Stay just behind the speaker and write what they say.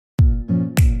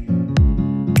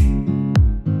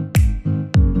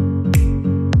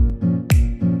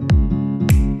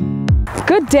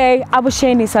Good day,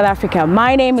 Abusheni, South Africa.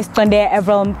 My name is Dr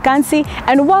Nthabeleng,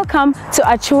 and welcome to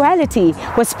Artuality,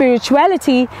 where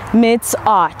spirituality meets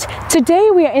art. Today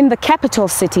we are in the capital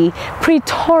city,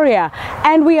 Pretoria,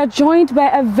 and we are joined by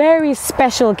a very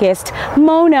special guest,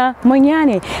 Mona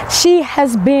Monyane. She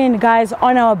has been, guys,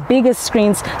 on our biggest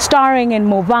screens, starring in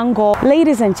Muvhango.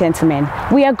 Ladies and gentlemen,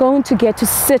 we are going to get to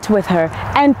sit with her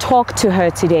and talk to her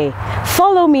today.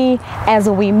 Follow me as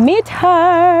we meet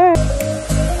her.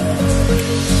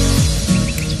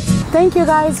 Thank you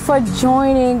guys for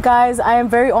joining. Guys, I am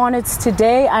very honored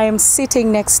today. I am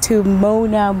sitting next to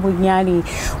Mona Monyane.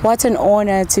 What an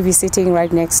honor to be sitting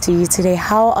right next to you today.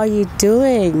 How are you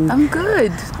doing? I'm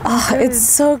good. It's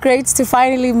so great to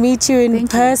finally meet you in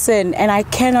person, and I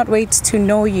cannot wait to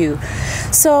know you.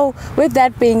 So with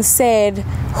that being said,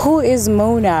 who is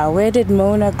Mona? Where did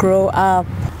Mona grow up?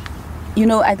 You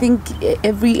know, I think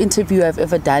every interview I've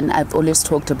ever done, I've always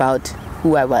talked about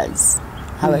who I was,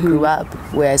 how I grew up,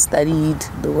 where I studied,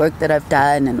 the work that I've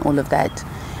done, and all of that.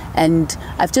 And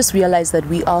I've just realized that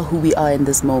we are who we are in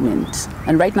this moment.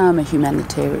 And right now I'm a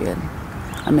humanitarian.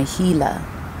 I'm a healer.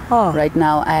 Right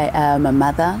now I am a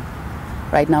mother.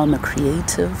 Right now I'm a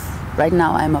creative. Right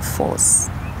now I'm a force.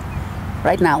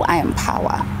 Right now I am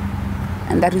power.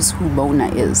 And that is who Mona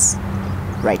is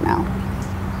right now.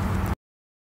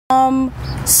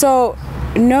 So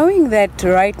knowing that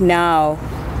right now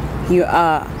you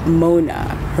are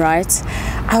Mona, right?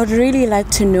 I would really like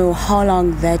to know how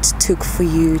long that took for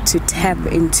you to tap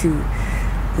into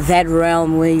that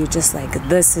realm where you're just like,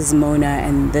 this is Mona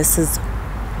and this is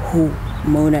who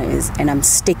Mona is, and I'm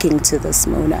sticking to this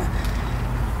Mona.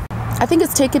 I think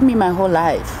it's taken me my whole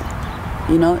life.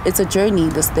 You know, it's a journey,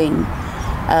 this thing.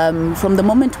 From the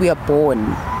moment we are born,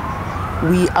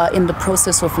 we are in the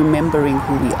process of remembering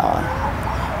who we are.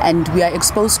 And we are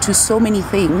exposed to so many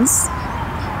things.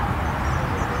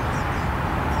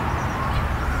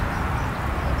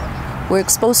 We're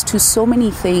exposed to so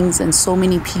many things and so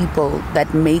many people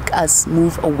that make us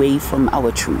move away from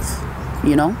our truth,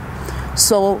 you know?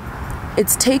 So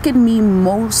it's taken me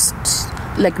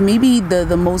maybe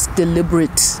the most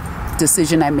deliberate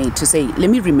decision I made to say, let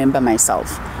me remember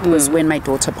myself, was when my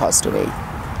daughter passed away,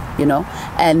 you know?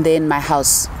 And then my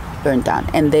house burned down.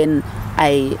 And then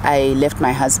I left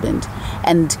my husband.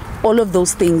 And all of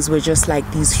those things were just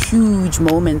like these huge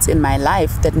moments in my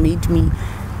life that made me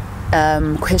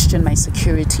question my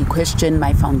security, question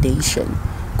my foundation,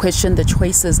 question the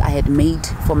choices I had made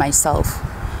for myself,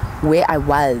 where I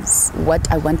was,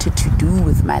 what I wanted to do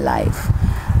with my life.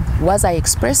 Was I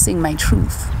expressing my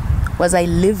truth? Was I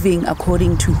living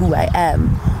according to who I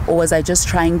am? Or was I just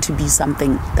trying to be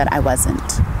something that I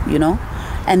wasn't, you know?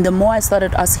 And the more I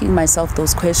started asking myself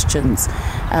those questions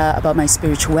about my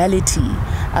spirituality,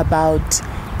 about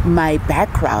my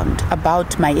background,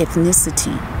 about my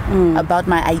ethnicity, about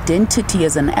my identity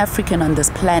as an African on this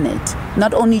planet,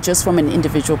 not only just from an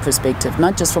individual perspective,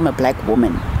 not just from a black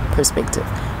woman perspective,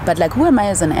 but like, who am I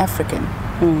as an African?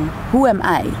 Who am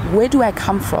I? Where do I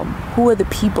come from? Who are the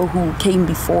people who came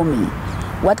before me?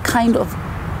 What kind of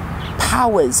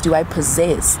powers do I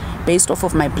possess based off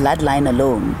of my bloodline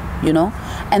alone, you know?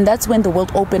 And that's when the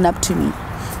world opened up to me.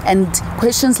 And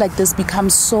questions like this become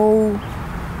so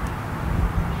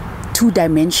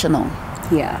two-dimensional.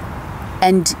 Yeah.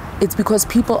 And it's because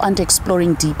people aren't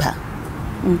exploring deeper.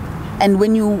 And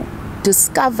when you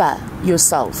discover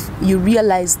yourself, you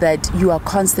realize that you are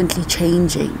constantly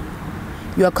changing.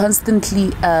 You are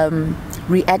constantly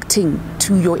reacting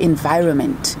to your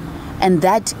environment. And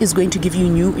that is going to give you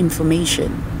new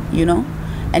information, you know?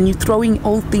 And you're throwing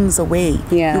old things away.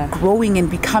 Yeah. You're growing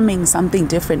and becoming something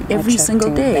different every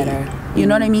single day. You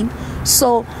know what I mean?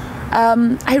 So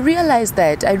I realized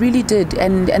that, I really did.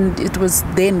 And it was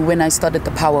then when I started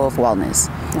the Power of Wellness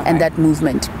and that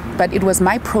movement. But it was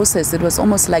my process. It was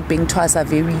almost like being Twasa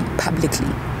very publicly.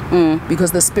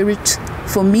 Because the spirit,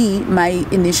 for me, my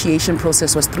initiation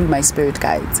process was through my spirit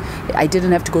guides. I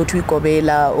didn't have to go to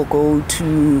Ikobela or go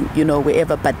to, you know,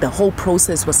 wherever, but the whole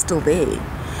process was still there.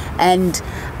 And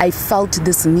I felt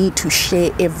this need to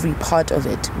share every part of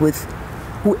it with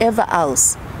whoever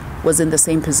else was in the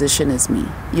same position as me,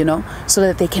 you know, so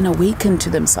that they can awaken to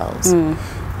themselves.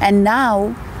 And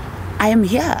now I am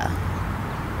here,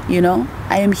 you know,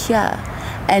 I am here.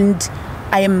 And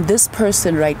I am this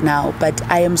person right now, but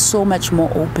I am so much more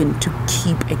open to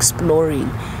keep exploring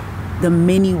the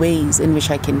many ways in which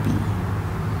I can be.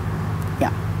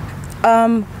 Yeah.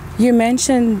 You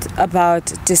mentioned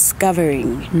about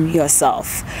discovering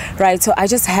yourself, right? So I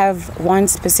just have one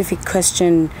specific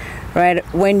question, right?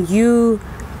 When you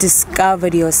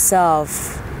discovered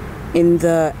yourself in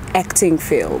the acting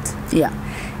field,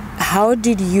 how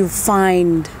did you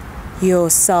find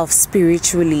yourself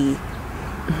spiritually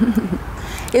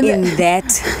in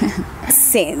that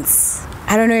sense?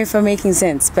 I don't know if I'm making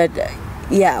sense, but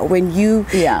yeah, when you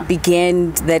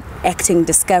began that acting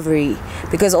discovery,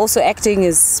 because also acting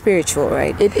is spiritual,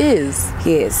 right? It is.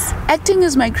 Yes. Acting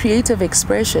is my creative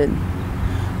expression.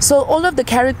 So all of the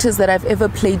characters that I've ever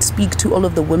played speak to all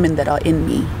of the women that are in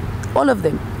me. All of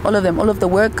them, all of the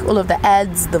work, all of the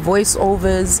ads, the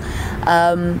voiceovers,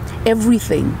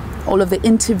 everything, all of the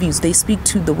interviews, they speak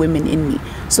to the women in me.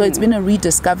 So it's been a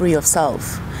rediscovery of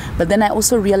self. But then I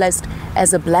also realized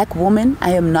as a black woman,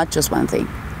 I am not just one thing.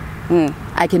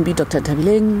 I can be Dr.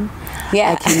 Nthabeleng.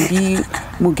 Yeah. I can be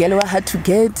Mugelo Had to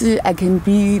Get. I can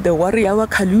be the warrior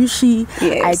Kalushi.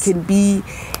 Yes. I can be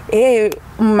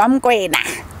Mamkwena.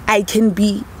 I can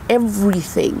be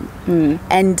everything,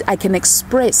 and I can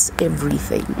express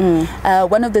everything.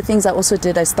 One of the things I also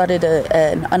did, I started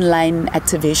an online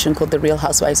activation called the Real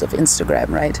Housewives of Instagram,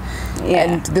 right? Yeah.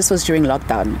 And this was during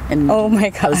lockdown, and oh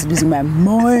my God, I was losing my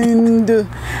mind.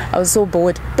 I was so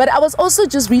bored, but I was also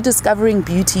just rediscovering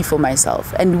beauty for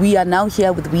myself. And we are now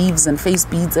here with weaves and face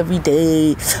beads every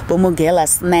day. Bomogela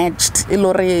snatched,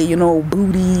 Ilore, you know,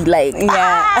 booty, like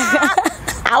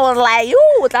I was like,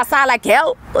 "Ooh, utasala,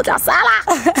 girl,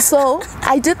 utasala." So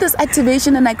I did this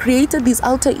activation and I created these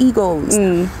alter egos.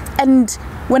 And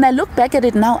when I look back at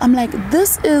it now, I'm like,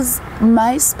 this is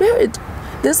my spirit.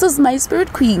 This is my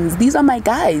spirit queens. These are my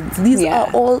guides. These are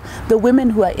all the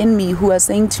women who are in me, who are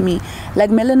saying to me, like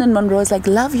Marilyn Monroe is like,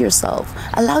 love yourself.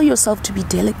 Allow yourself to be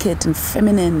delicate and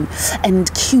feminine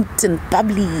and cute and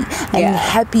bubbly and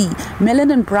happy.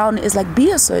 Melanin Brown is like,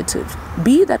 be assertive.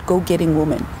 Be that go-getting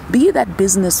woman. Be that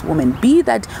business woman. Be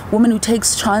that woman who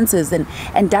takes chances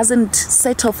and doesn't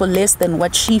settle for less than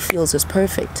what she feels is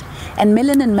perfect. And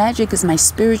Melanin Magic is my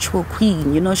spiritual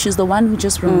queen. You know, she's the one who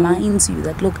just reminds you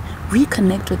that, look,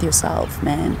 reconnect with yourself,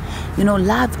 man. You know,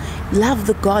 love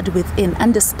the God within.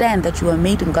 Understand that you are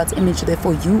made in God's image,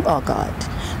 therefore you are God.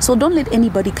 So don't let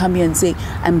anybody come here and say,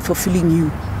 I'm fulfilling you.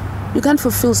 You can't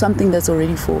fulfill something that's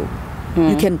already full.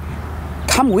 You can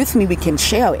come with me, we can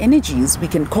share our energies, we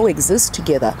can coexist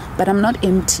together, but I'm not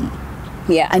empty.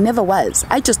 Yeah. I never was.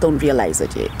 I just don't realize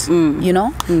it yet. You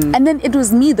know? And then it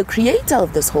was me, the creator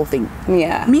of this whole thing.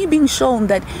 Yeah. Me being shown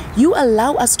that you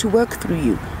allow us to work through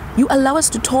you. You allow us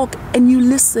to talk and you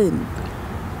listen.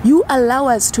 You allow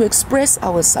us to express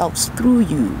ourselves through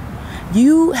you.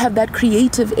 You have that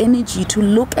creative energy to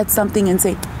look at something and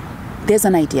say, there's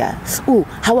an idea. Oh,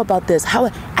 how about this?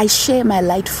 How I share my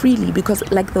light freely, because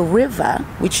like the river,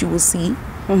 which you will see,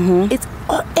 it's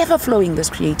ever flowing, this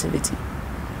creativity.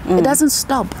 It doesn't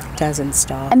stop. Doesn't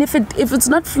stop. And if it's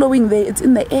not flowing there, it's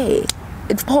in the air.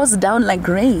 It pours down like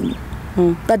rain.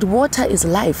 But water is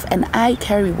life, and I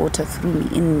carry water through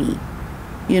me, in me.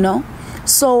 You know?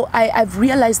 So I've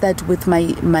realized that with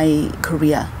my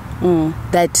career.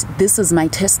 That this is my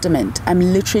testament. I'm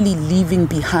literally leaving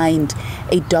behind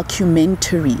a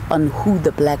documentary on who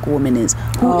the black woman is,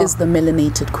 who is the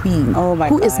melanated queen,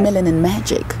 who is Melanin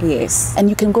Magic. Yes.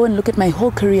 And you can go and look at my whole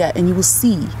career and you will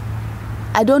see.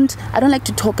 I don't like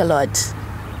to talk a lot.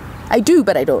 I do,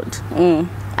 but I don't.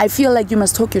 I feel like you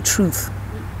must talk your truth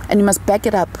and you must back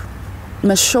it up. You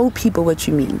must show people what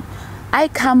you mean. I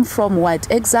come from what?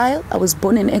 Exile. I was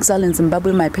born in exile in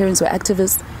Zimbabwe. My parents were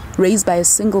activists. Raised by a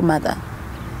single mother,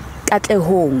 at a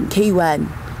home, K1,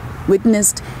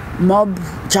 witnessed mob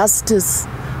justice,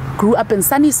 grew up in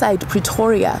Sunnyside,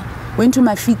 Pretoria, went to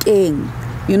Mafikeng,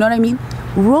 you know what I mean?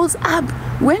 Rose up,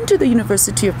 went to the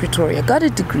University of Pretoria, got a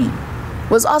degree,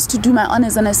 was asked to do my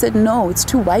honors, and I said, no, it's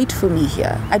too white for me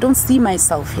here. I don't see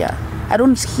myself here. I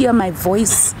don't hear my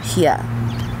voice here.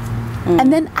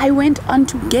 And then I went on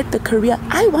to get the career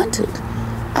I wanted.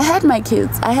 I had my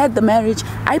kids, I had the marriage,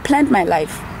 I planned my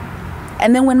life.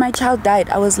 And then when my child died,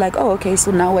 I was like, oh, okay, so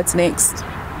now what's next?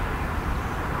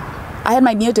 I had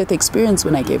my near-death experience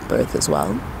when I gave birth as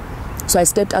well. So I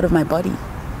stepped out of my body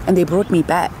and they brought me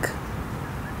back.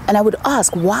 And I would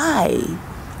ask, why?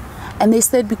 And they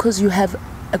said, because you have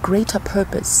a greater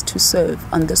purpose to serve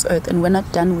on this earth and we're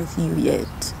not done with you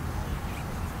yet.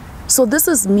 So this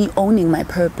is me owning my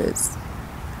purpose.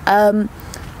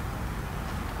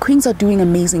 Queens are doing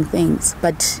amazing things,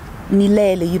 but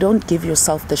Nilele, you don't give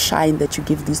yourself the shine that you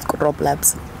give these crop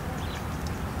labs.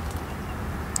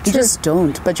 You just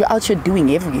don't, but you're out here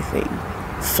doing everything.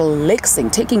 Flexing,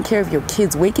 taking care of your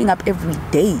kids, waking up every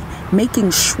day,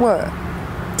 making sure,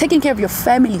 taking care of your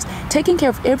families, taking care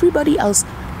of everybody else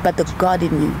but the God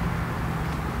in you.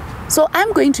 So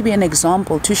I'm going to be an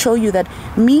example to show you that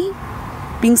me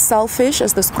being selfish,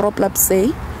 as the crop labs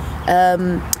say,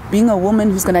 being a woman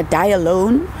who's gonna die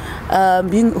alone,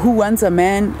 being who wants a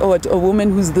man or a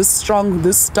woman who's this strong,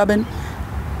 this stubborn.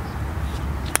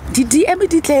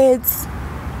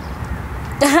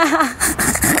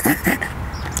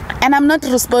 And I'm not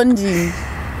responding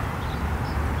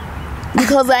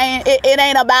because it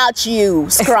ain't about you,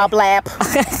 scrub lap.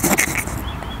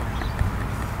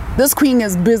 This queen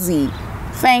is busy.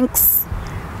 Thanks.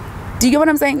 Do you get what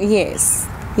I'm saying? Yes,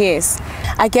 yes.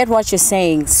 I get what you're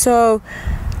saying. So,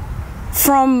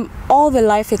 from all the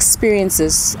life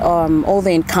experiences, all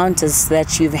the encounters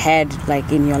that you've had,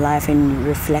 like in your life, and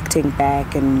reflecting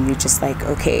back, and you're just like,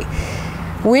 okay,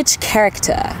 which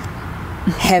character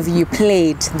have you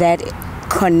played that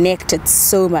connected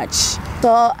so much?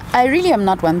 So I really am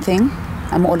not one thing.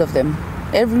 I'm all of them.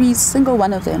 Every single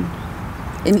one of them,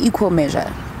 in equal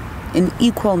measure. In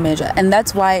equal measure. And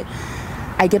that's why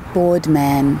I get bored,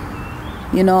 man.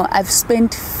 You know, I've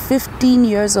spent 15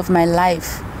 years of my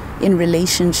life in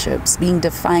relationships being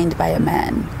defined by a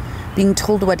man, being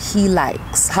told what he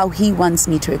likes, how he wants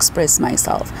me to express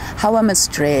myself, how I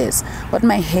must dress, what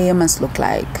my hair must look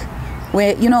like,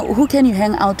 where, you know, who can you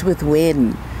hang out with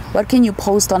when, what can you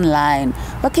post online,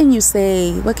 what can you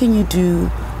say, what can you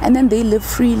do, and then they live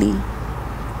freely.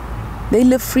 They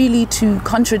live freely to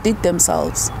contradict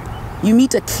themselves. You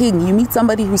meet a king, you meet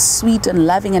somebody who's sweet and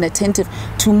loving and attentive.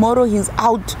 Tomorrow he's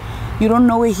out, you don't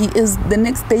know where he is. The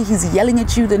next day he's yelling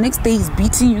at you, the next day he's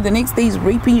beating you, the next day he's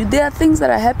raping you. There are things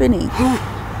that are happening.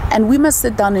 And we must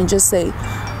sit down and just say,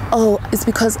 oh, it's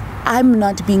because I'm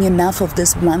not being enough of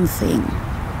this one thing.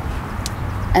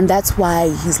 And that's why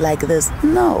he's like this.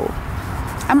 No.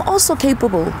 I'm also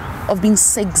capable of being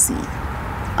sexy.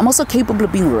 I'm also capable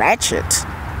of being ratchet.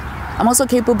 I'm also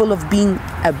capable of being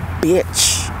a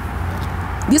bitch.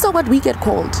 These are what we get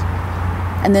called.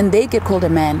 And then they get called a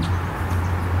man.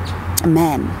 A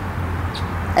man.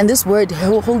 And this word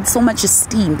holds so much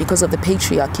esteem because of the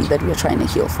patriarchy that we're trying to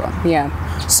heal from. Yeah.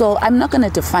 So I'm not going to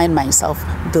define myself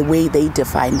the way they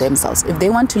define themselves. If they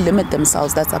want to limit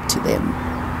themselves, that's up to them.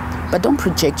 But don't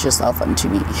project yourself onto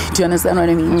me. Do you understand what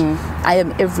I mean? I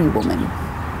am every woman.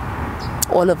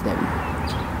 All of them.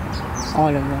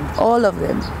 All of them. All of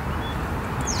them.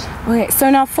 Okay, so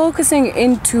now focusing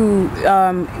into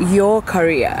your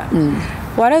career,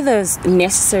 what are those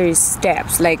necessary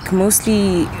steps? Like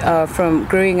mostly from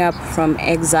growing up from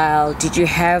exile, did you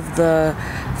have the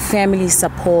family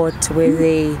support where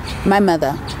they... My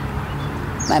mother.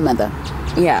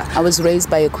 Yeah. I was raised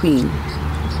by a queen.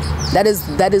 That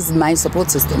is my support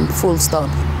system, full stop.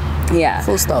 Yeah.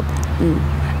 Full stop.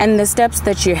 And the steps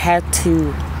that you had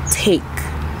to take.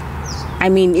 I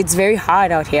mean, it's very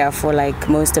hard out here for like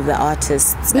most of the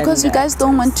artists. Because you guys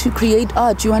don't want to create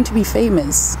art, you want to be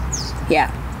famous.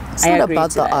 Yeah. It's not about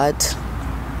the art.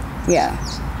 Yeah.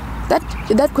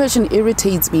 That question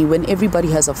irritates me when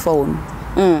everybody has a phone.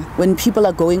 When people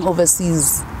are going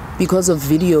overseas because of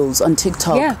videos on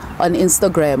TikTok, on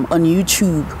Instagram, on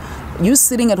YouTube. You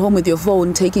sitting at home with your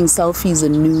phone, taking selfies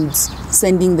and nudes,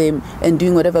 sending them and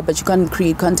doing whatever, but you can't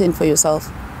create content for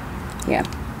yourself. Yeah.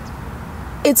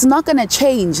 It's not going to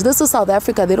change. This is South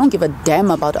Africa. They don't give a damn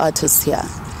about artists here.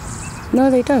 No,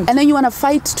 they don't. And then you want to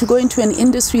fight to go into an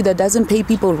industry that doesn't pay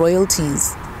people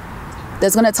royalties.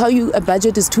 That's going to tell you a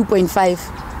budget is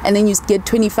 2.5, and then you get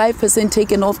 25%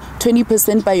 taken off,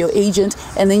 20% by your agent,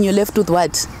 and then you're left with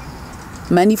what?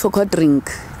 Money for cold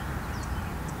drink.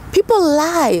 People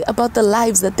lie about the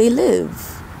lives that they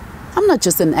live. I'm not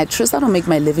just an actress. I don't make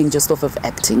my living just off of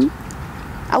acting.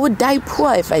 I would die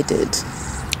poor if I did.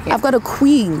 Yeah. I've got a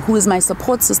queen who is my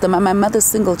support system. I'm my mother's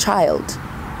single child.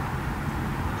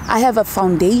 I have a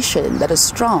foundation that is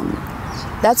strong.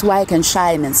 That's why I can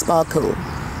shine and sparkle.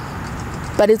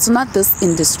 But it's not this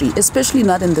industry, especially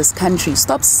not in this country.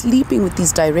 Stop sleeping with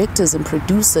these directors and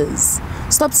producers.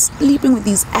 Stop sleeping with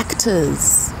these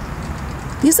actors.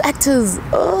 These actors,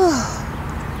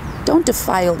 don't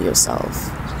defile yourself.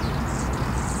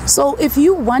 So if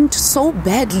you want so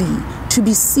badly to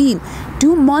be seen,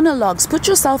 do monologues, put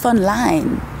yourself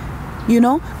online. You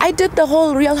know, I did the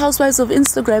whole Real Housewives of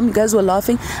Instagram. You guys were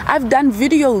laughing. I've done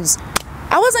videos.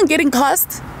 I wasn't getting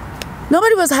cast.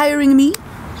 Nobody was hiring me.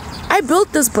 I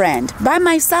built this brand by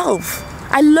myself.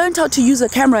 I learned how to use a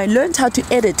camera. I learned how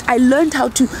to edit. I learned how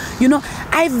to,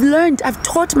 I've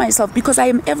taught myself because I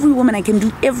am every woman. I can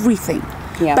do everything.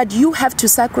 Yeah. But you have to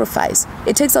sacrifice.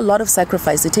 It takes a lot of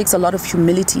sacrifice. It takes a lot of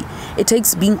humility. It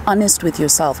takes being honest with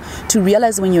yourself to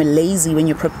realize when you're lazy, when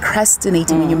you're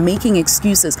procrastinating, when you're making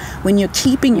excuses, when you're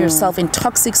keeping yourself in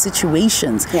toxic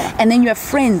situations. Yeah. And then you have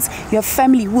friends, you have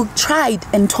family who tried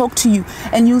and talk to you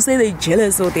and you say they're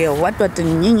jealous or they're what,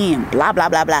 and blah, blah,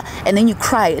 blah, blah. And then you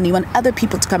cry and you want other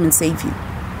people to come and save you.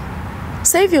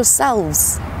 Save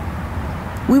yourselves.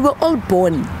 We were all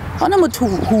born. Who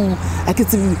I could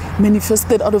say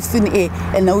manifested out of thin air,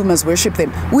 and now we must worship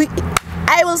them.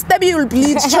 I will stab you, you'll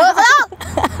bleed.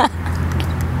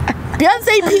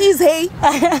 Beyonce peace, hey.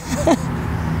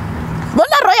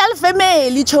 Bona royal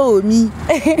family, show me.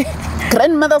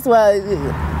 Grandmothers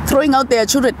were throwing out their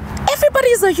children. Everybody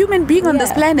is a human being on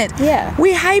this planet. Yeah.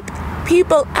 We hype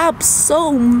people up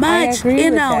so much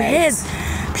in our heads.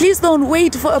 Please don't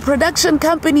wait for a production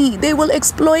company. They will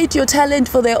exploit your talent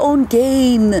for their own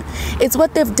gain. It's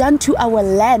what they've done to our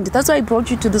land. That's why I brought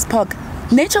you to this park.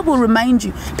 Nature will remind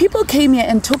you. People came here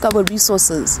and took our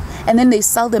resources, and then they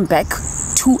sell them back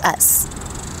to us.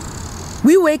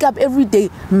 We wake up every day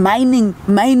mining,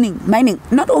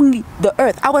 not only the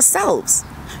earth, ourselves,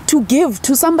 to give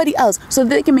to somebody else so that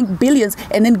they can make billions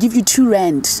and then give you 2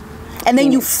 rand. And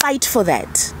then you fight for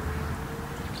that.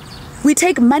 We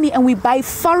take money and we buy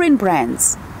foreign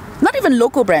brands, not even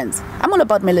local brands. I'm all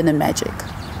about melanin magic.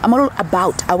 I'm all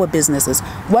about our businesses.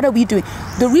 What are we doing?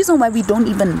 The reason why we don't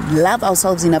even love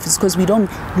ourselves enough is because we don't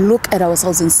look at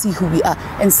ourselves and see who we are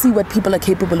and see what people are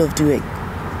capable of doing.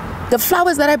 The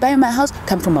flowers that I buy in my house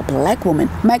come from a black woman.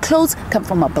 My clothes come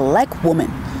from a black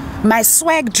woman. My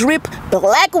swag drip,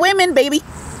 black women, baby.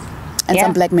 And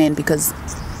some black men, because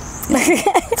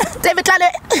David Tlale.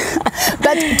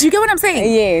 But do you get what I'm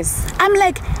saying? Yes. I'm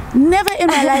like, never in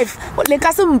my life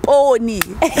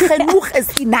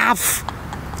is enough.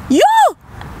 Yo!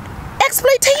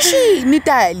 Exploitation,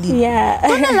 Nitali. Yeah.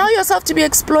 Don't allow yourself to be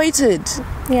exploited.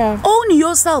 Yeah. Own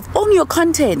yourself. Own your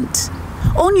content.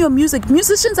 Own your music.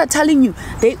 Musicians are telling you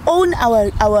they own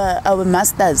our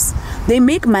masters. They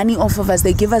make money off of us.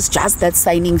 They give us just that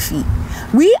signing fee.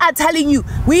 We are telling you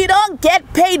we don't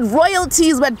get paid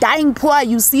royalties. We're dying poor.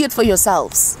 You see it for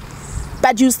yourselves.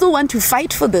 But you still want to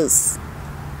fight for this.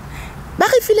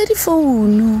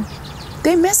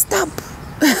 They messed up.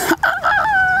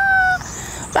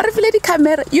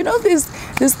 You know this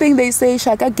thing they say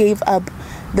Shaka gave up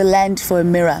the land for a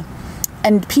mirror,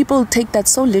 and people take that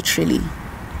so literally.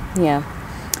 Yeah.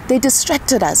 They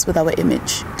distracted us with our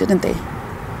image, didn't they?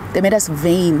 They made us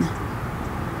vain.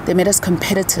 They made us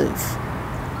competitive.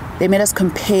 They made us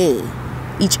compare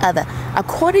each other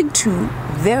according to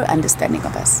their understanding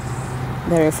of us.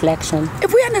 The reflection.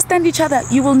 If we understand each other,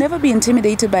 you will never be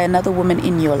intimidated by another woman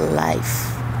in your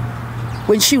life.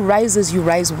 When she rises, you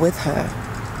rise with her.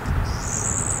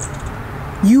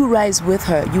 You rise with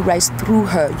her. You rise through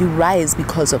her. You rise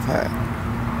because of her.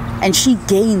 And she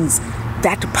gains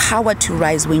that power to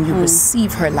rise when you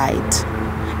receive her light.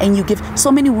 And you give.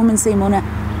 So many women say, Mona,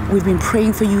 we've been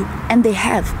praying for you. And they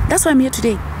have. That's why I'm here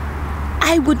today.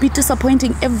 I would be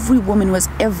disappointing every woman who has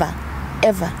ever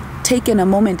taken a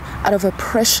moment out of her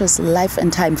precious life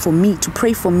and time for me, to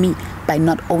pray for me, by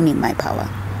not owning my power.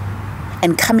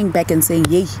 And coming back and saying,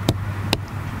 yay,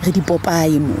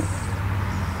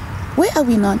 where are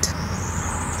we not?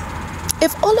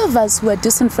 If all of us who are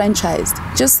disenfranchised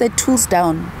just set tools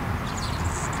down,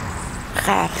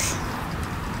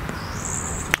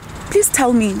 please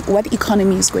tell me what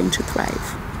economy is going to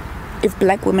thrive if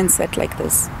black women sat like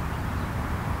this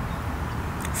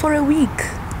for a week.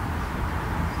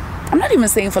 I'm not even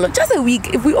saying for long, just a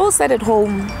week. If we all sat at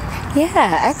home. Yeah,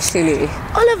 actually.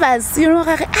 All of us, you know,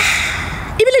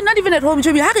 even not even at home,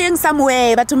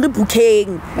 somewhere, but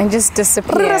booking and just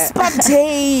disappear.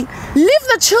 Leave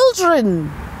the children.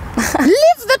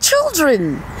 Leave the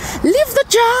children. Leave the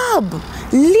job.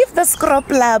 Leave the scrap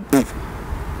lab.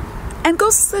 And go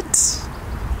sit.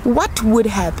 What would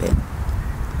happen?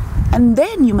 And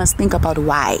then you must think about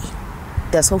why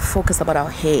they're so focused about our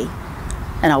hair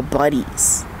and our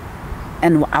bodies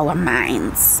and our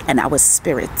minds and our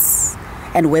spirits,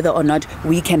 and whether or not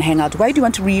we can hang out. Why do you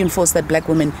want to reinforce that black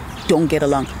women don't get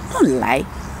along? Don't lie.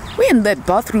 We're in that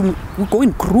bathroom, we go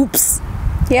in groups.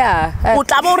 Yeah. Yeah.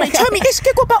 Okay,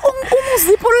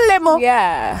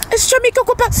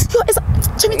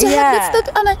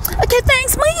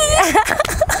 thanks.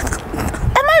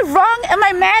 Am I wrong? Am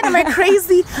I mad? Am I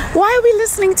crazy? Why are we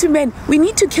listening to men? We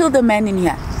need to kill the man in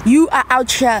here. You are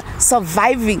out here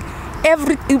surviving.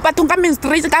 Every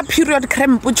period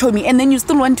creme puchomi, and then you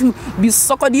still want to be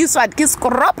sokodiswat kiss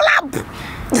koroplap.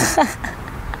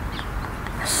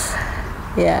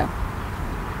 Yeah.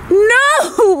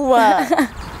 No.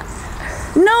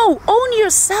 No, own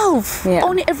yourself. Yeah.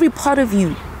 Own every part of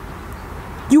you.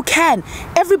 You can.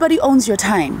 Everybody owns your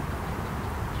time.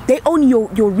 They own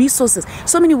your resources.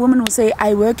 So many women will say,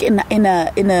 I work in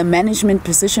a management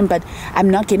position, but I'm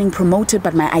not getting promoted,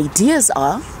 but my ideas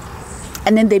are.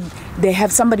 And then they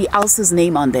have somebody else's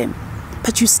name on them.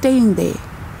 But you're staying there.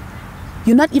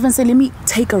 You're not even saying, let me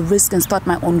take a risk and start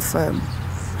my own firm.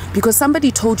 because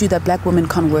somebody told you that black women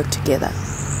can't work together.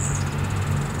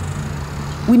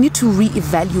 We need to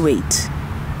reevaluate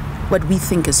what we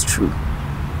think is true.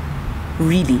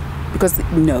 Really. Because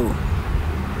no.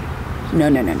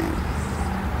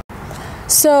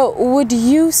 So would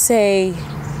you say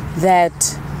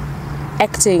that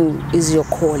acting is your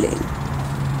calling?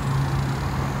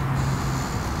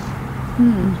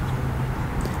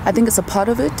 I think it's a part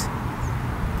of it.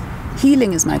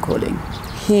 Healing is my calling.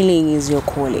 Healing is your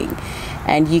calling,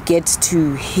 and you get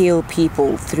to heal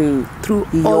people through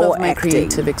all of my acting.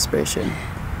 creative expression.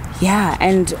 Yeah,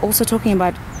 and also talking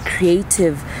about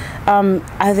creative,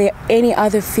 are there any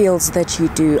other fields that you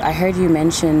do? I heard you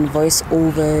mention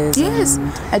voiceovers. Yes,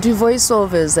 I do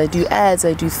voiceovers, I do ads,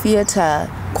 I do theater,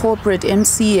 corporate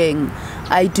MCing,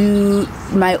 I do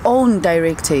my own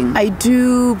directing, I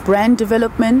do brand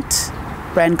development,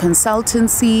 brand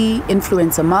consultancy,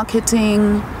 influencer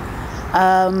marketing,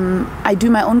 I do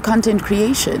my own content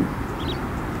creation.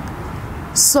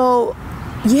 So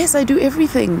yes, I do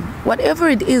everything. Whatever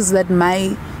it is that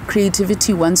my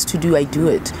creativity wants to do, I do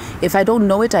it. If I don't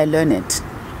know it, I learn it.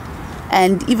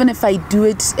 And even if I do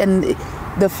it and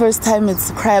the first time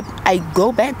it's crap, I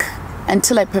go back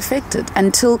until I perfect it,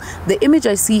 until the image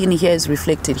I see in here is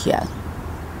reflected here.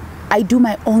 I do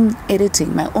my own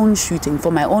editing, my own shooting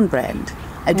for my own brand.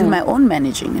 I do my own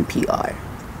managing and PR,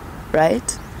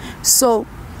 right? So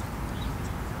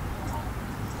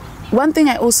one thing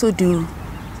I also do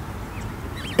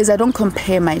is I don't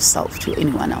compare myself to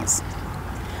anyone else.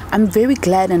 I'm very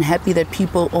glad and happy that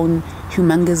people own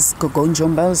humongous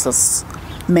gogonjombas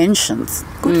mansions.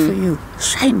 Good for you.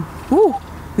 Shine. Woo.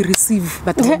 We receive,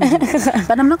 but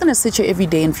I'm not going to sit here every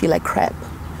day and feel like crap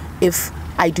if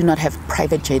I do not have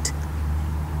private jet.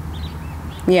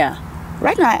 Yeah.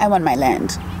 Right now, I'm on my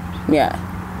land. Yeah.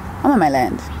 I'm on my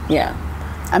land. Yeah.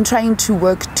 I'm trying to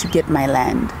work to get my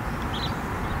land.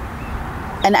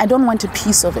 And I don't want a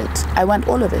piece of it. I want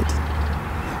all of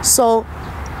it. So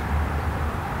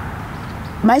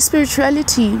my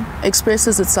spirituality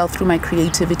expresses itself through my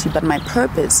creativity, but my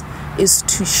purpose is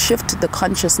to shift the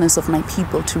consciousness of my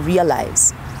people to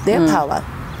realize their power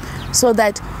so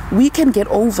that we can get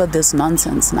over this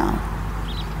nonsense now.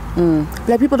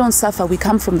 Black people don't suffer. We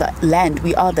come from the land.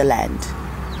 We are the land.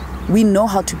 We know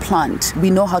how to plant. We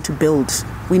know how to build.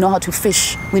 We know how to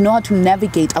fish. We know how to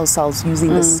navigate ourselves using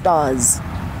the stars.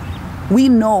 We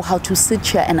know how to sit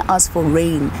here and ask for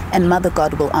rain, and Mother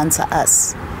God will answer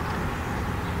us.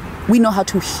 We know how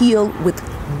to heal with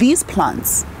these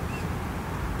plants.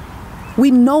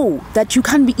 We know that you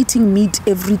can't be eating meat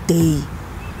every day,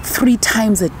 3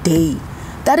 times a day.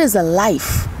 That is a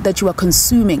life that you are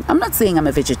consuming. I'm not saying I'm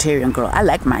a vegetarian girl. I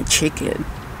like my chicken.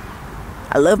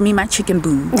 I love me my chicken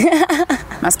boo.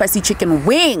 My spicy chicken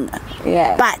wing.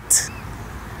 Yeah. But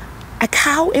a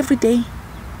cow every day?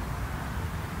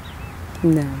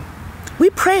 No. We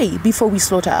pray before we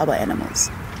slaughter our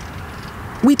animals.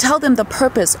 We tell them the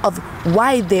purpose of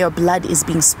why their blood is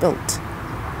being spilt.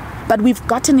 But we've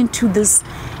gotten into this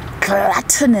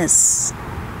gluttonous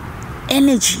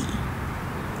energy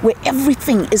where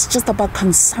everything is just about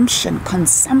consumption.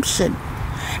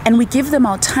 And we give them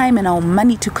our time and our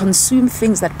money to consume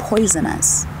things that poison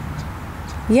us.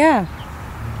 Yeah,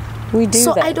 we do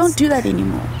So that. I don't do that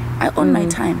anymore. I own my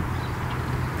time.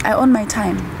 I own my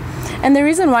time. And the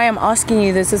reason why I'm asking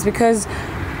you this is because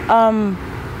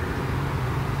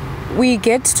we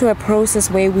get to a process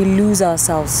where we lose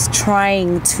ourselves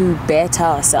trying to better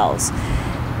ourselves.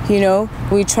 You know,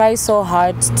 we try so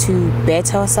hard to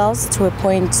better ourselves to a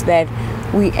point that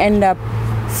we end up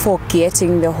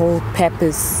forgetting the whole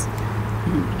purpose,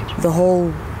 the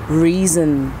whole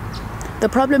reason. The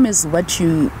problem is what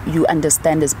you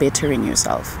understand as bettering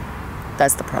yourself.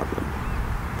 That's the problem.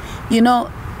 You know,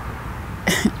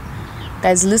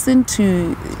 guys, listen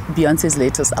to Beyonce's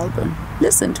latest album.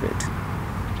 Listen to it.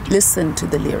 Listen to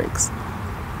the lyrics.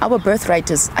 Our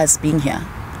birthright is us being here.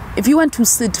 If you want to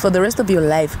sit for the rest of your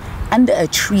life under a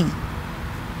tree,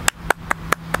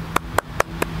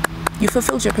 you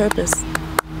fulfilled your purpose.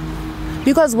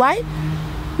 Because why?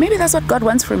 Maybe that's what God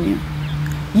wants from you.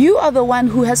 You are the one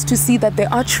who has to see that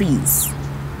there are trees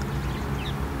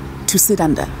to sit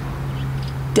under. Do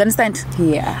you understand?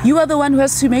 Yeah. You are the one who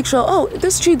has to make sure, oh,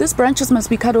 this tree, this branches must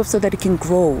be cut off so that it can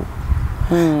grow.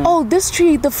 Oh, this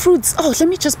tree, the fruits, oh, let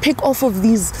me just pick off of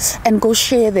these and go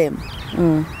share them.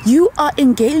 You are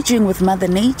engaging with Mother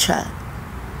Nature.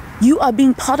 You are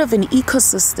being part of an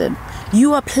ecosystem.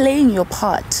 You are playing your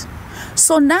part.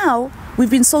 So now we've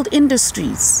been sold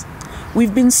industries.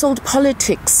 We've been sold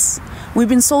politics. We've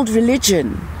been sold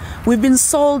religion. We've been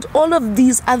sold all of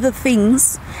these other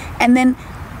things. And then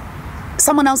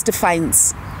someone else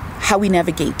defines how we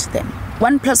navigate them.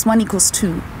 1 + 1 =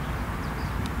 2.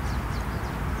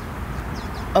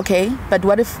 Okay, but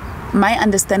what if my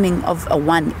understanding of a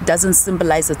 1 doesn't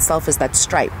symbolize itself as that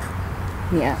stripe?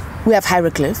 Yeah. We have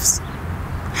hieroglyphics,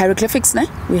 ne?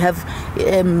 We have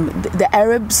the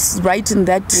Arabs write in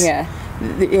that. Yeah.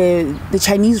 The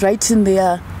Chinese write in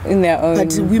their own.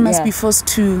 But we must be forced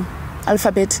to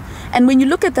alphabet. And when you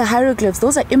look at the hieroglyphs,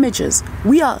 those are images.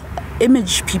 We are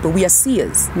image people. We are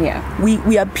seers. Yeah.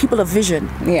 We are people of vision.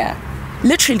 Yeah.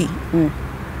 Literally.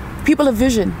 People of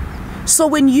vision. So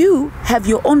when you have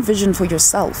your own vision for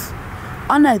yourself,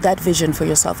 honor that vision for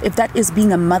yourself. If that is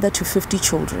being a mother to 50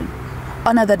 children,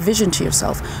 honor that vision to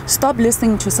yourself. Stop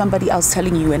listening to somebody else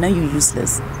telling you, and now you're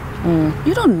useless.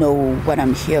 You don't know what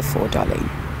I'm here for, darling.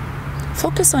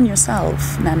 Focus on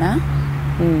yourself, Nana.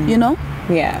 You know?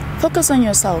 Yeah. Focus on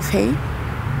yourself, hey?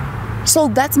 So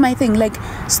that's my thing. Like,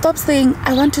 stop saying,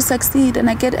 I want to succeed and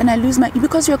I lose my...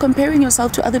 Because you're comparing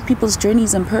yourself to other people's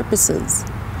journeys and purposes.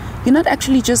 You're not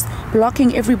actually just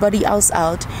blocking everybody else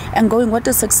out and going, what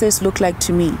does success look like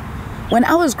to me? When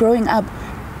I was growing up,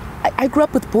 I grew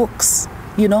up with books,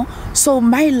 you know? So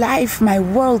my life, my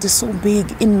world is so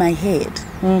big in my head.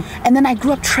 And then I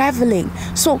grew up traveling.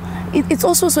 So it's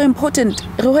also so important.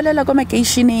 Or,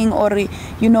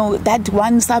 you know, that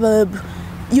one suburb,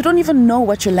 you don't even know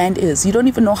what your land is. You don't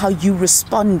even know how you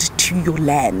respond to your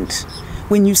land.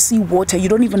 When you see water, you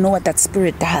don't even know what that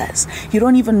spirit does. You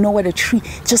don't even know what a tree,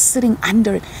 just sitting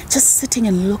under it, just sitting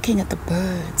and looking at the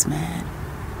birds, man.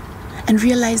 And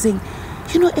realizing,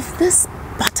 you know, if this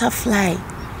butterfly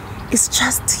is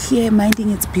just here minding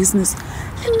its business,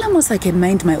 then almost I can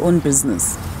mind my own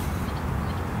business.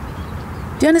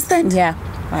 Do you understand? Yeah.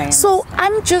 So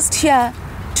I'm just here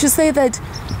to say that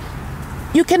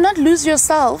you cannot lose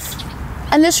yourself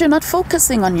unless you're not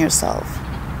focusing on yourself.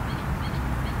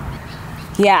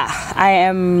 Yeah, I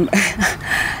am.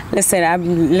 Listen,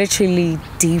 I'm literally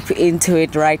deep into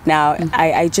it right now.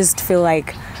 I just feel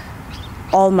like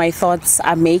all my thoughts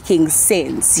are making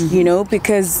sense, you know,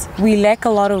 because we lack a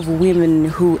lot of women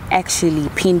who actually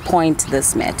pinpoint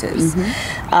these matters.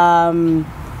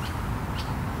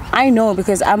 I know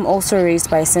because I'm also raised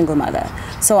by a single mother,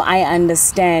 so I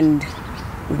understand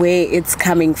where it's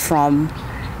coming from,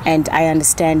 and I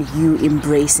understand you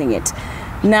embracing it.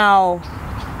 Now,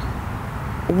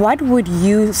 what would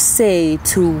you say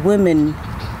to women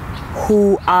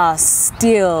who are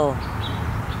still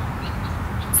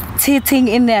sitting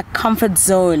in their comfort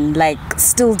zone, like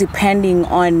still depending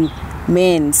on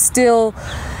men, still,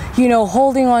 you know,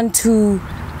 holding on to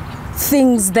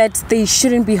things that they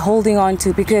shouldn't be holding on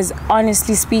to? Because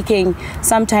honestly speaking,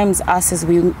 sometimes us as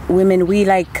women, we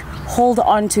like hold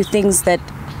on to things that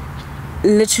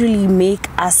literally make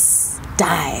us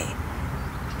die,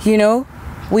 you know?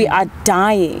 We are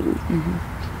dying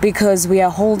because we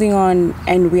are holding on,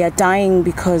 and we are dying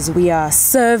because we are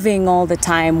serving all the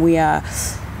time. We are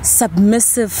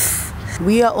submissive.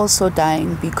 We are also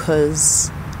dying because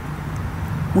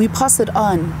we pass it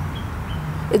on.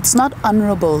 It's not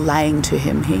honorable lying to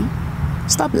him, hey?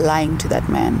 Stop lying to that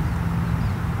man.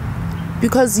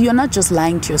 Because you're not just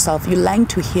lying to yourself, you're lying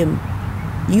to him.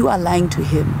 You are lying to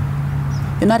him.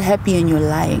 You're not happy and you're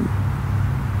lying.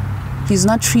 He's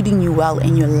not treating you well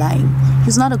and you're lying.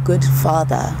 He's not a good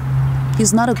father.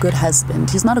 He's not a good husband.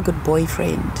 He's not a good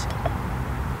boyfriend.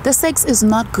 The sex is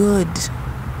not good.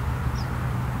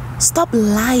 Stop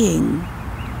lying.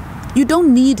 You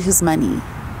don't need his money.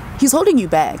 He's holding you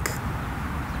back.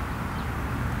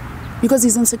 Because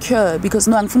he's insecure. Because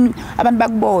no,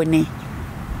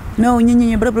 no,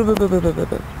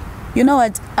 you know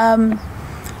what?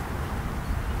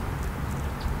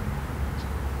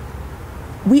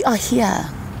 We are here.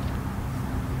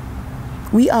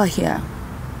 We are here.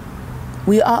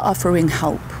 We are offering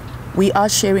help. We are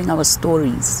sharing our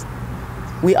stories.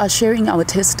 We are sharing our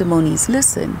testimonies.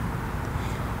 Listen.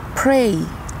 Pray.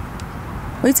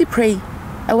 Wait till pray.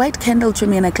 A white candle to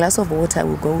me and a glass of water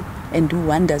will go and do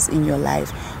wonders in your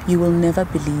life. You will never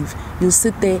believe. You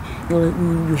sit there,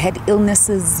 you had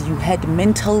illnesses, you had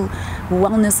mental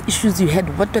wellness issues, you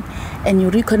had what, and you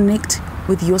reconnect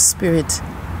with your spirit,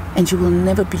 and you will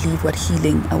never believe what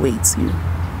healing awaits you.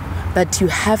 But you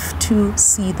have to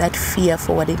see that fear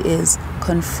for what it is.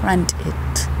 Confront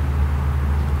it.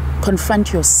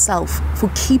 Confront yourself for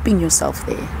keeping yourself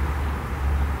there.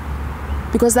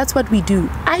 Because that's what we do.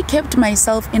 I kept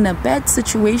myself in a bad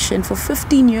situation for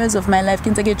 15 years of my life. Ke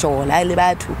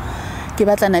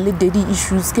batlana le daddy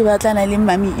issues, ke batlana le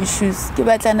mommy issues, ke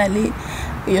batlana le,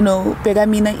 you know,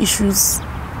 pegamina issues.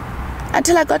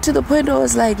 Until I got to the point where I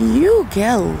was like, you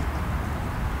girl,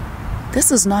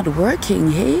 this is not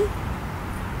working, hey?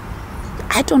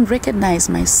 I don't recognize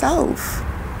myself.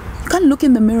 You can't look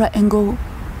in the mirror and go,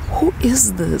 who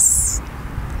is this?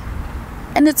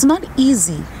 And it's not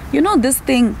easy. You know this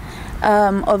thing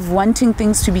of wanting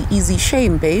things to be easy,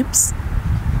 shame, babes.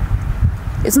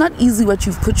 It's not easy what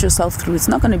you've put yourself through. It's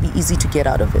not going to be easy to get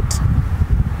out of it.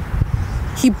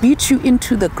 He beat you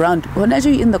into the ground. When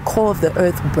you're in the core of the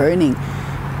earth burning,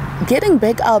 getting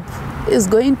back up is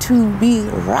going to be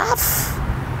rough.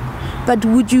 But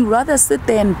would you rather sit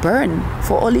there and burn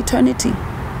for all eternity?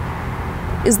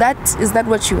 Is that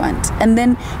what you want? And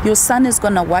then your son is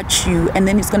going to watch you, and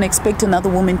then he's going to expect another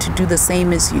woman to do the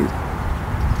same as you.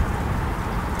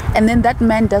 And then that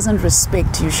man doesn't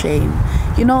respect you, shame.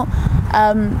 You know,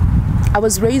 I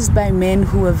was raised by men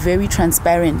who were very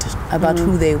transparent about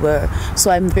who they were. So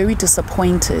I'm very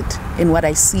disappointed in what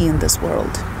I see in this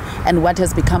world and what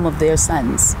has become of their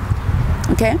sons.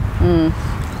 Okay?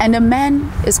 And a man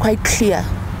is quite clear.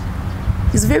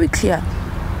 He's very clear.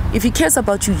 If he cares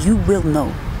about you, you will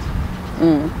know.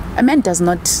 A man does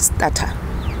not stutter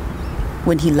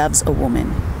when he loves a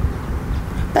woman.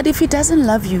 But if he doesn't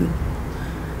love you,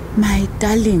 my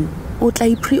darling, o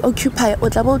tla preoccupy, o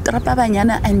tla bo trapa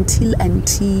banyana until.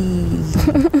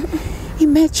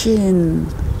 Imagine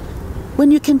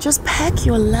when you can just pack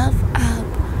your love up,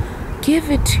 give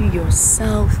it to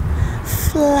yourself,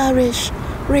 flourish,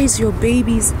 raise your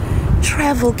babies,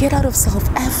 travel, get out of South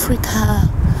Africa.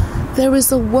 There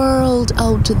is a world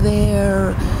out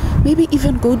there. Maybe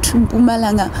even go to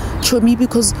Mpumalanga, Chomi,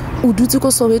 because Udutu go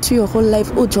Soweto your whole life.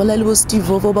 Oh, Jolali was Steve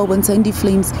Vovoba when Sandy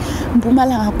Flames.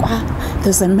 Mpumalanga,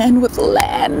 there's a man with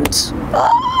land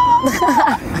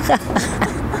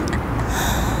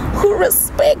who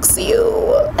respects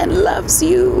you and loves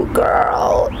you,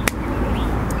 girl.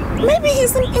 Maybe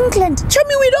he's in England.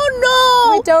 Chomi, we don't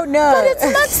know. We don't know. But it's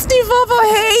not Steve Vovo,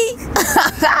 hey?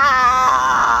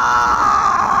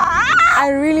 I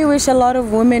really wish a lot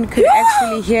of women could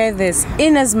actually hear this.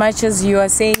 In as much as you are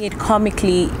saying it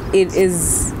comically, it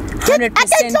is 100%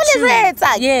 true.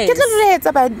 Yes.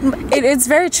 It's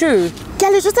very true.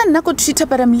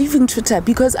 But I'm leaving Twitter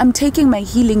because I'm taking my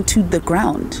healing to the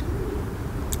ground.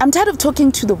 I'm tired of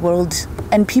talking to the world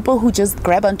and people who just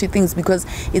grab onto things because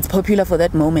it's popular for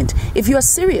that moment. If you are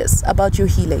serious about your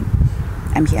healing,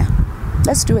 I'm here.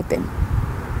 Let's do it then.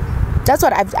 That's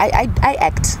what I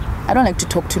act. I don't like to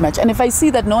talk too much. And if I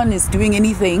see that no one is doing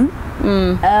anything,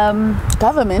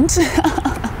 government,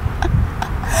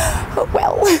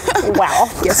 well,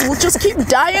 guess we'll just keep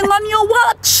dying on your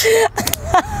watch.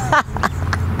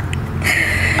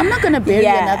 I'm not going to bury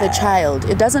another child.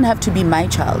 It doesn't have to be my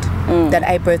child that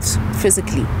I birthed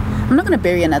physically. I'm not going to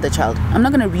bury another child. I'm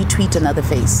not going to retweet another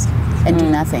face and do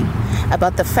nothing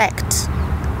about the fact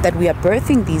that we are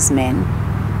birthing these men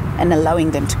and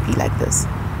allowing them to be like this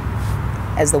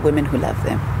as the women who love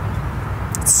them.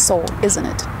 It's sore, isn't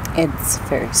it? It's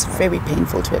very sore. Very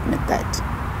painful to admit that.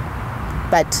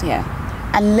 But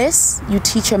unless you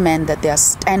teach a man that there are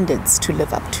standards to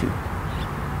live up to,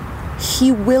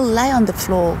 he will lie on the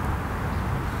floor.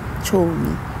 Show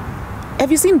me. Have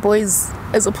you seen boys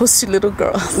as opposed to little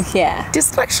girls? Yeah.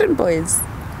 Distraction boys.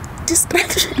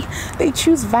 Distraction. They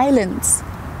choose violence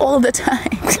all the time.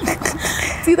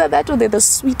 It's either that or they're the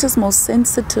sweetest, most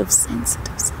sensitive souls.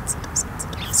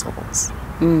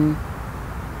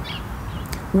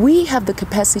 We have the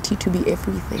capacity to be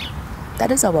everything.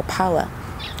 That is our power.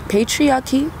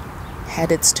 Patriarchy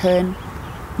had its turn.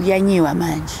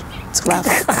 It's rough.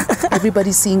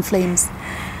 Everybody's seeing flames.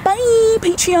 Bye,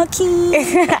 patriarchy.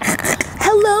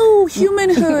 Hello,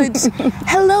 humanhood.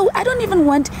 Hello. I don't even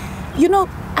want,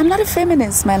 I'm not a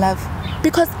feminist, my love.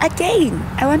 Because again,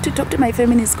 I want to talk to my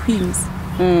feminist queens.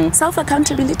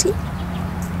 Self-accountability.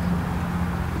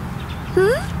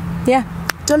 Yeah.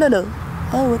 Dololo.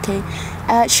 Oh, okay.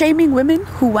 Shaming women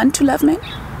who want to love men.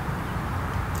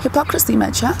 Hypocrisy,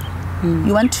 much, huh?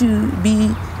 You want to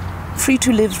be free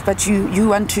to live, but you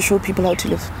want to show people how to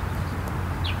live.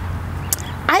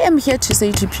 I am here to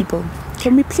say to people,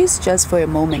 can we please just for a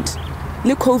moment,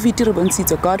 look,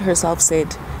 God herself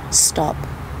said, stop.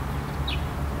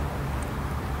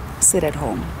 Sit at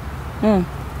home.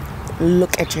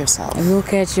 Look at yourself.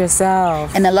 Look at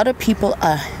yourself. And a lot of people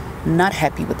are not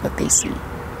happy with what they see.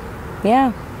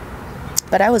 Yeah.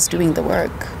 But I was doing the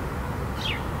work.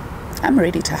 I'm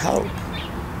ready to help.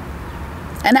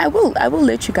 And I will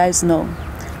let you guys know.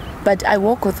 But I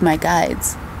walk with my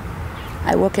guides.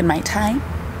 I walk in my time.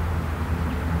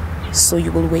 So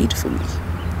you will wait for me.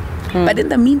 But in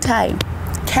the meantime,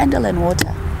 candle and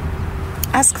water.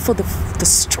 Ask for the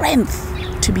strength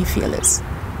to be fearless.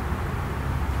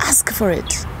 Ask for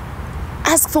it.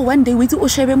 Ask for one day we do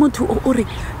Oshebe Mutu Ori.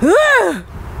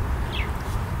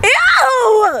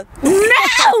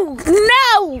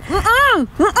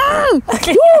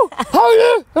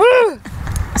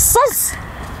 Sus.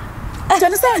 Do you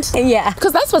understand? Yeah.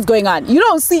 Because that's what's going on. You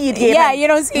don't see it here. Yeah, you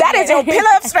don't see that it. That is your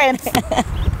pillar of strength.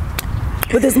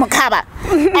 With this macabre.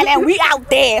 And then we out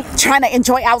there trying to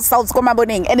enjoy ourselves.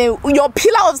 And then your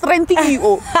pillar of strength is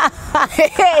you.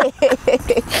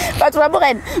 But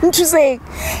Raboren, I'm just saying,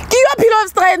 give your pillar of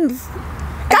strength.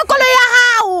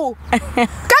 How?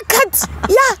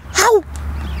 Yeah, how?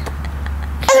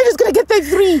 And then he's gonna get there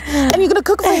 3, and you're gonna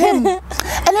cook for him, and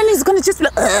then he's gonna just be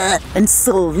like, and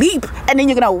sleep, and then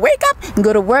you're gonna wake up and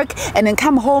go to work, and then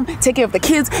come home, take care of the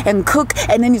kids, and cook,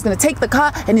 and then he's gonna take the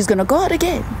car, and he's gonna go out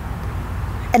again,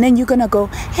 and then you're gonna go,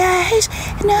 yeah,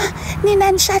 no,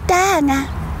 Nina Shatanga,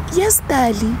 yes,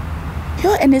 darling,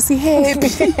 yo, and is he happy?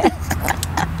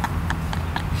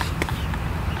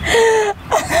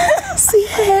 See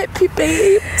happy,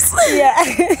 babes. Yeah.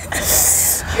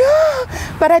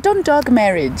 But I don't dog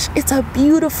marriage. It's a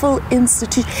beautiful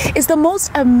institution. It's the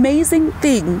most amazing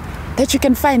thing that you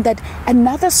can find, that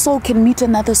another soul can meet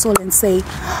another soul and say,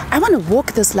 I want to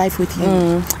walk this life with you.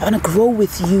 I want to grow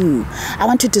with you. I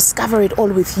want to discover it all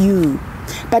with you.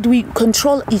 But we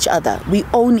control each other. We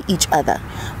own each other.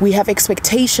 We have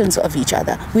expectations of each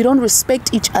other. We don't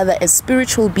respect each other as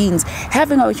spiritual beings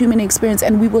having our human experience,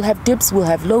 and we will have dips, we'll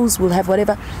have lows, we'll have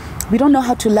whatever. We don't know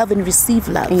how to love and receive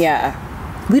love. Yeah.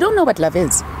 We don't know what love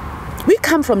is. We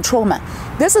come from trauma.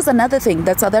 This is another thing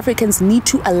that South Africans need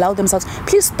to allow themselves.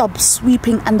 Please stop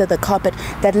sweeping under the carpet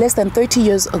that less than 30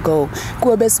 years ago,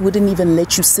 Kuobes wouldn't even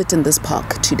let you sit in this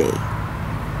park today.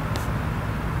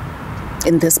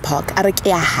 In this park,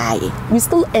 we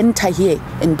still enter here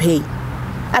and pay.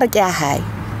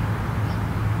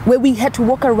 Where we had to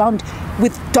walk around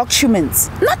with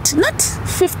documents, not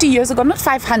 50 years ago, not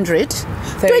 500,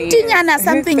 20 years,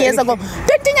 something years ago.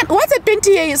 20, what's a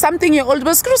 20 years something year old?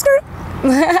 Screw.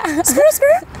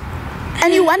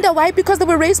 And you wonder why? Because they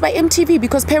were raised by MTV,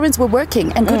 because parents were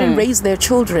working and couldn't raise their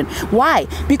children. Why?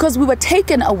 Because we were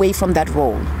taken away from that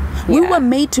role. We were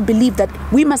made to believe that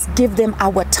we must give them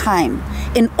our time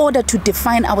in order to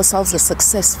define ourselves as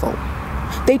successful.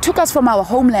 They took us from our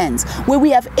homelands, where we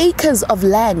have acres of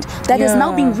land that is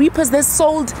now being repossessed,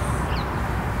 sold,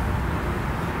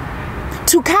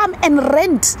 to come and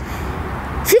rent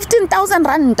 15,000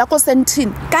 rand just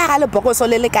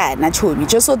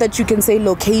so that you can say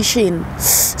location.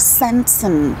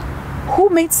 Sandton. Who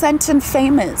made Sandton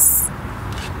famous?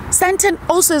 Sandton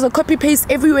also is a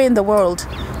copy-paste everywhere in the world.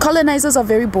 Colonizers are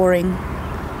very boring.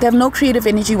 They have no creative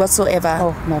energy whatsoever.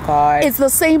 Oh my God. It's the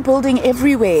same building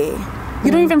everywhere.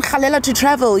 You don't even khalela to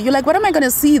travel. You're like, what am I going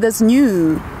to see that's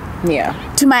new? Yeah.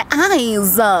 To my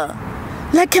eyes.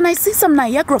 Like, can I see some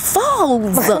Niagara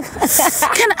Falls?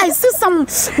 Can I see some...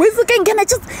 Can I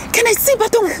see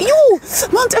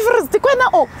Mount Everest?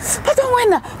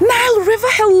 Nile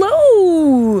River,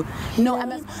 hello. No,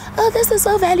 this is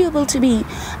so valuable to me.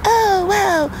 Oh,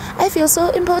 wow. I feel so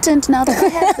important now that I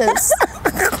have this.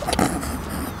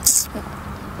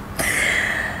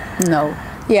 No.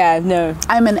 Yeah, no.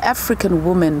 I'm an African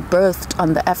woman birthed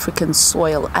on the African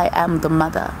soil. I am the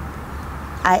mother.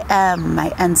 I am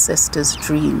my ancestors'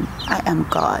 dream. I am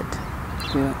God.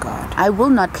 You are God. I will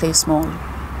not play small.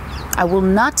 I will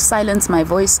not silence my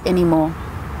voice anymore.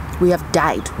 We have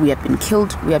died. We have been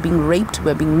killed. We are being raped.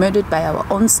 We are being murdered by our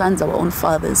own sons, our own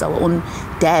fathers, our own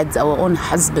dads, our own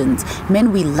husbands.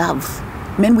 Men we love.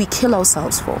 Men we kill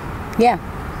ourselves for. Yeah.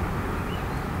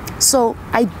 So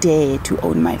I dare to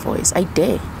own my voice. I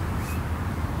dare.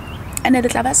 And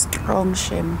it'll have a strong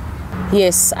shame.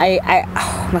 Yes,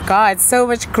 oh my God, so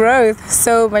much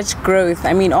growth.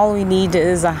 I mean, all we need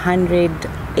is 100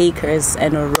 acres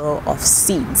and a row of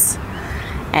seeds,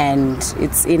 and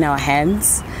it's in our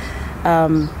hands.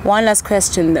 One last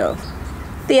question though,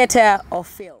 theater or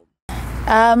film?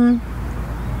 I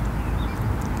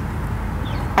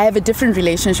have a different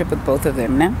relationship with both of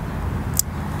them. Nah?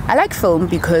 I like film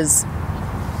because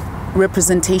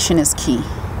representation is key.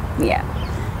 Yeah.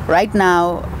 Right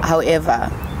now, however,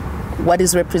 what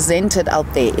is represented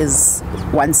out there is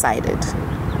one-sided.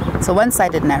 It's a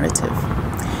one-sided narrative.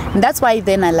 And that's why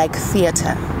then I like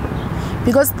theater.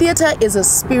 Because theater is a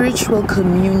spiritual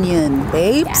communion,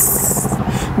 babes. Yes.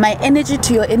 My energy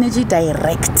to your energy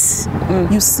direct.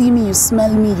 You see me, you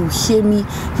smell me, you hear me,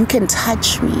 you can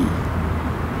touch me.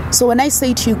 So when I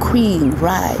say to you, Queen,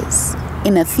 rise,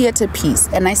 in a theater piece,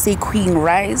 and I say, Queen,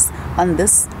 rise on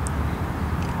this,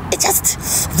 it's just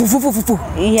different.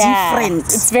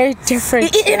 It's very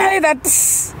different. You know,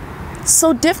 that's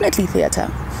so definitely theater.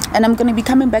 And I'm going to be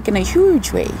coming back in a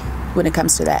huge way when it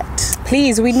comes to that.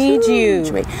 Please, we need you.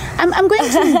 I'm going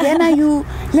to ngena you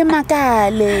le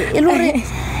makale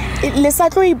le sa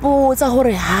tlo ipotsa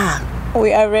hore ha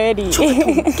we are ready.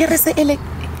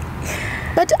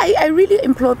 But I really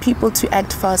implore people to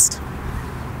act fast.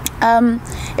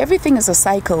 Everything is a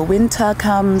cycle. Winter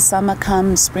comes, summer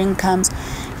comes, spring comes.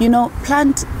 You know,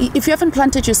 plant. If you haven't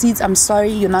planted your seeds, I'm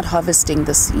sorry, you're not harvesting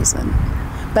this season.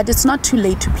 But it's not too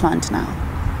late to plant now.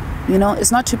 You know,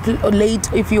 it's not too late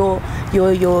if your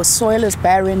soil is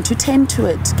barren to tend to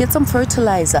it. Get some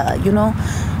fertilizer. You know,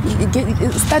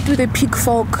 start with a pig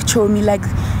fork, chomi. Like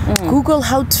Google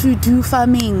how to do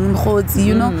farming.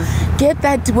 You know, get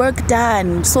that work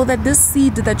done so that this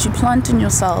seed that you plant in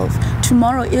yourself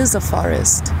tomorrow is a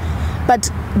forest.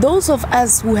 But those of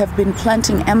us who have been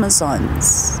planting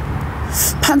Amazons,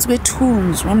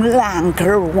 tunes,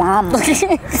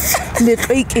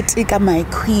 my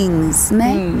queens,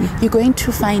 you're going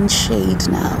to find shade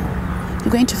now.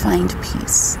 You're going to find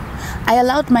peace. I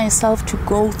allowed myself to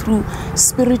go through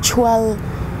spiritual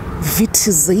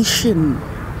vitization.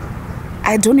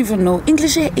 I don't even know.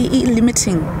 English is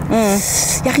limiting.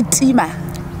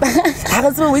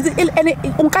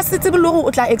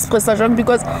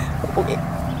 Because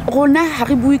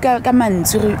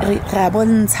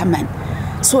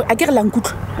so I get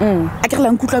lankutlo. I get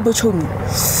lankutlo bochomi.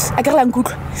 I get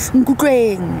lankutlo.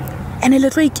 And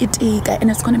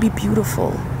it's going to be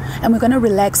beautiful. And we're going to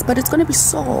relax, but it's going to be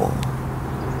so.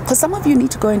 Because some of you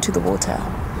need to go into the water.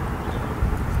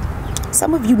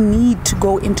 Some of you need to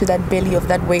go into that belly of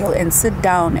that whale and sit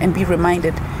down and be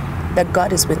reminded that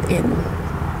God is within.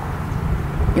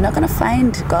 You're not going to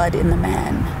find God in the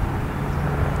man.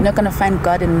 You're not going to find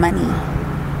God in money.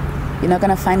 You're not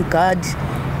going to find God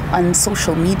on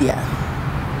social media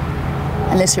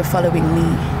unless you're following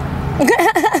me.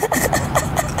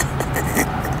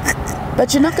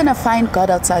 But you're not going to find God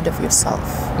outside of yourself.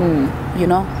 You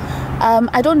know,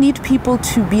 I don't need people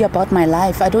to be about my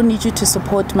life. I don't need you to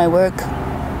support my work.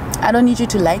 I don't need you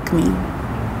to like me.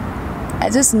 I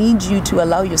just need you to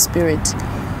allow your spirit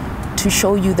to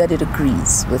show you that it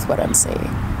agrees with what I'm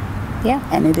saying. Yeah.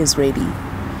 And it is ready.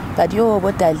 But yo,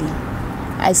 what Dali?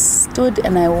 I stood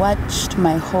and I watched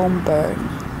my home burn.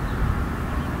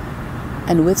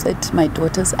 And with it, my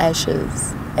daughter's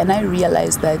ashes. And I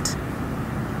realized that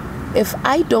if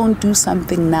I don't do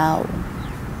something now,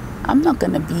 I'm not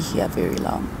going to be here very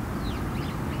long.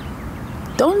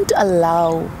 Don't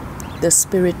allow the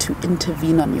spirit to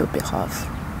intervene on your behalf.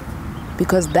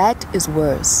 Because that is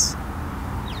worse.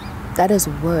 That is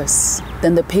worse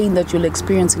than the pain that you'll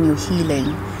experience in your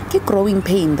healing. Keep growing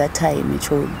pain that time,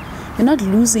 Michol. You're not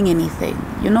losing anything.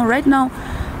 You know, right now,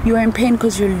 you are in pain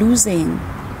because you're losing.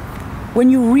 When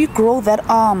you regrow that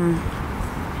arm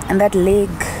and that leg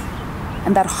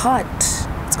and that heart,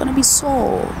 it's going to be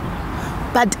sore.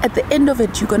 But at the end of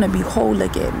it, you're going to be whole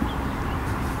again.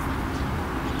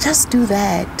 Just do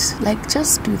that. Like,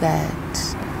 just do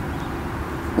that.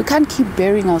 We can't keep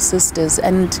burying our sisters,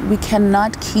 and we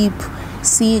cannot keep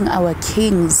seeing our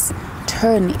kings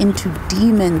turn into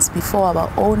demons before our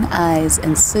own eyes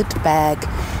and sit back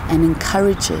and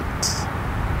encourage it.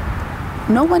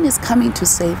 No one is coming to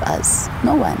save us.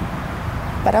 No one.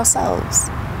 But ourselves.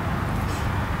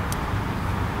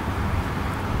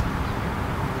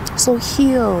 So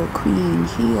heal, queen.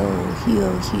 Heal,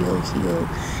 heal, heal, heal.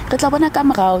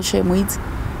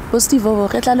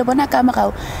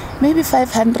 Maybe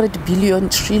 500 billion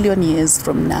trillion years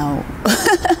from now.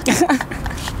 Yeah.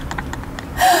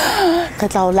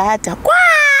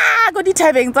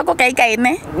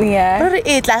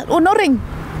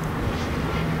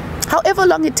 However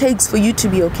long it takes for you to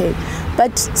be okay.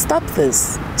 But stop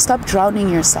this. Stop drowning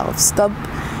yourself. Stop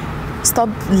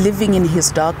living in his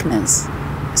darkness.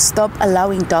 Stop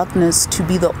allowing darkness to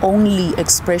be the only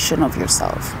expression of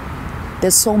yourself.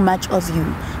 There's so much of you,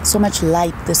 so much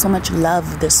light, there's so much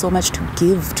love, there's so much to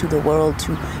give to the world,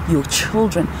 to your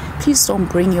children. Please don't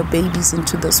bring your babies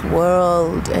into this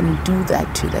world and do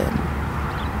that to them.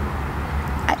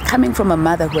 Coming from a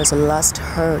mother who has lost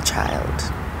her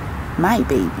child, my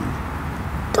baby,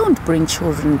 don't bring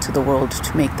children into the world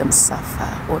to make them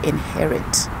suffer or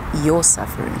inherit your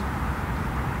suffering.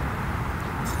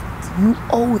 You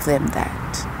owe them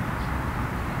that.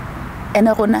 And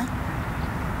Arona,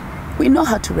 we know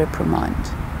how to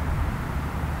reprimand.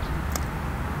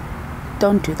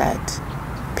 Don't do that.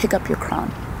 Pick up your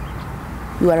crown.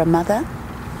 You are a mother.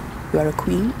 You are a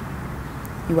queen.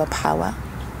 You are power.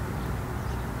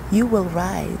 You will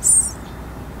rise.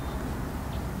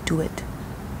 Do it.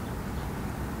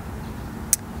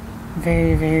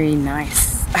 Very, very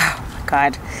nice. Oh my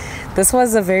God. This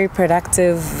was a very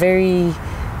productive, very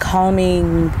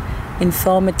calming,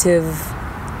 informative,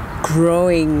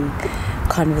 growing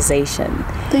conversation.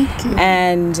 Thank you.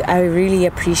 And I really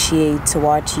appreciate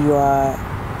what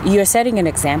you're setting an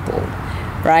example,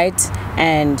 right?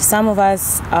 And some of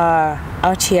us are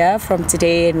out here from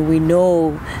today, and we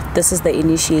know this is the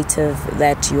initiative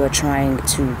that you are trying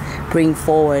to bring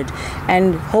forward.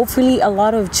 And hopefully a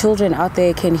lot of children out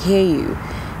there can hear you.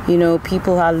 You know,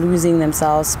 people are losing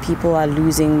themselves, people are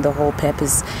losing the whole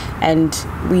purpose, and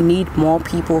we need more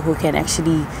people who can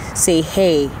actually say,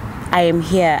 hey, I am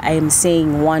here, I am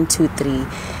saying 1, 2, 3,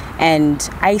 and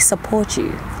I support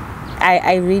you.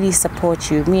 I really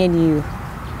support you. Me and you,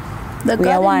 the we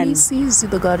God are one. In me sees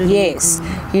the God in yes,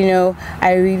 me. you know,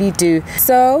 I really do.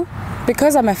 So,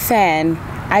 because I'm a fan,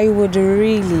 I would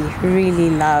really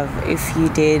love if you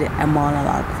did a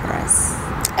monologue for us.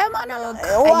 A monologue?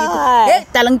 Why?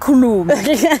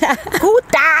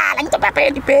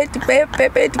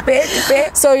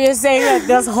 So you're saying that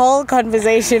this whole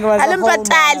conversation was a whole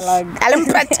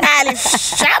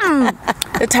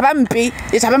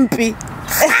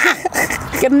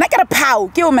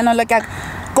monologue?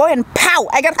 Go and pow.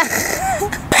 I got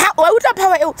pow. I would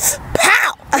power.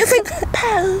 Pow. You think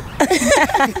pow.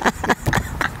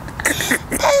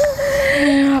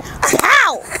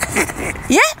 Pow.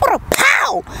 Yeah, bro.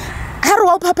 Pow. How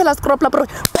all papelas crop bro.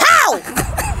 Pow.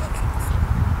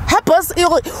 Happos.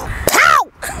 Pow.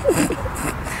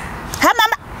 Ha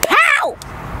mama. Pow.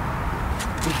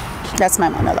 That's my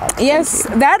monologue. Yes,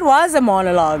 that was a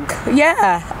monologue.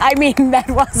 Yeah, I mean, that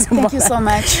was a monologue. Thank you so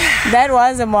much. That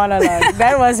was a monologue.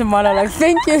 That was a monologue.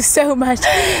 Thank you so much.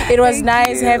 It was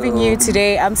nice having you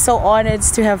today. I'm so honored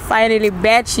to have finally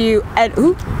met you. And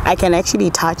ooh, I can actually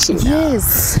touch you now.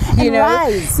 Yes. You know?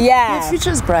 Rise. Yeah. Your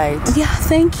future's bright. Yeah,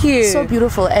 thank you. So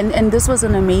beautiful. And this was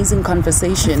an amazing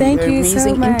conversation. Thank you amazing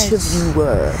so much.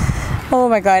 Interviewer. Oh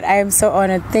my God, I am so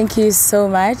honored. Thank you so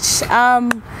much.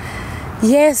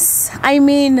 Yes, I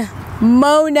mean,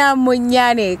 Mona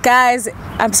Monyane. Guys,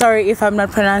 I'm sorry if I'm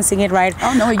not pronouncing it right.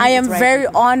 Oh, no, I am right. very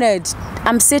honored.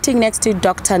 I'm sitting next to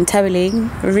Dr. Nthabeleng.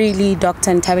 Really,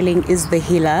 Dr. Nthabeleng is the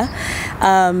healer.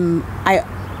 I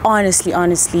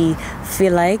honestly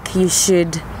feel like you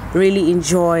should really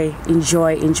enjoy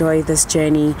this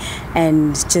journey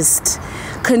and just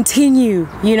continue,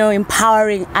 you know,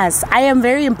 empowering us. I am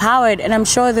very empowered, and I'm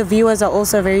sure the viewers are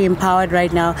also very empowered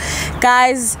right now.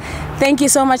 Guys, thank you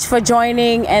so much for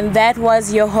joining, and that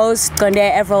was your host, Dr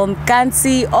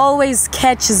Nthabeleng. Always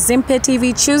catch Zimpe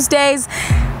TV Tuesdays.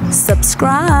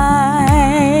 Subscribe.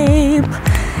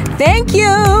 Thank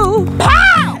you.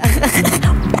 Pow!